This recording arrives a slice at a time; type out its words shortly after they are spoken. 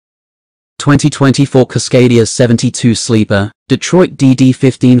2024 Cascadia 72 Sleeper, Detroit DD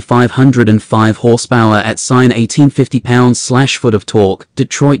 15505 horsepower at sign 1850 pounds/foot of torque,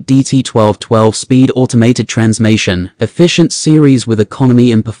 Detroit DT 1212 speed automated transmission, efficient series with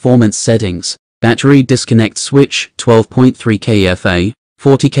economy and performance settings, battery disconnect switch, 12.3 kFA,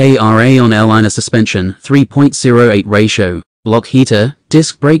 40 kRA on L-liner suspension, 3.08 ratio, block heater,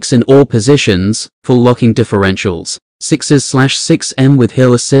 disc brakes in all positions, full locking differentials, 6s/6M with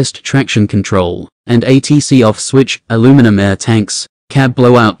hill assist traction control, and ATC off switch, aluminum air tanks, cab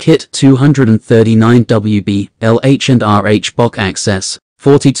blowout kit 239 WB, LH and RH box access,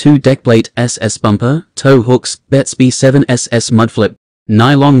 42 deck plate SS bumper, tow hooks, Betts B7 SS mudflip,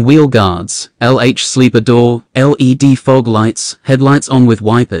 nylon wheel guards, LH sleeper door, LED fog lights, headlights on with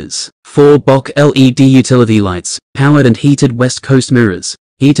wipers, 4 BOC LED utility lights, powered and heated West Coast mirrors,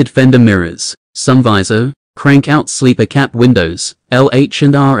 heated fender mirrors, sun visor, crank out sleeper cap windows, LH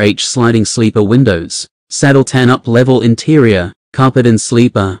and RH sliding sleeper windows, saddle tan up level interior, carpet in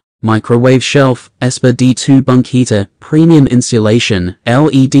sleeper, microwave shelf, Esper D2 bunk heater, premium insulation,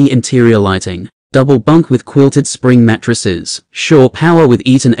 LED interior lighting, double bunk with quilted spring mattresses, shore power with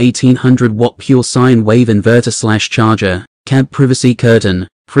Eaton 1800 watt pure sine wave inverter/charger, cab privacy curtain,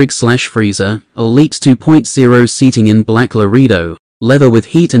 fridge/freezer, Elite 2.0 seating in black Laredo, leather with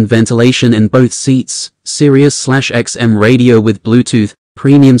heat and ventilation in both seats, Sirius/XM radio with Bluetooth,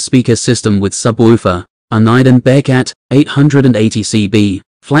 premium speaker system with subwoofer, Oneida Bearcat, 880 cb,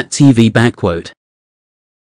 flat TV backquote.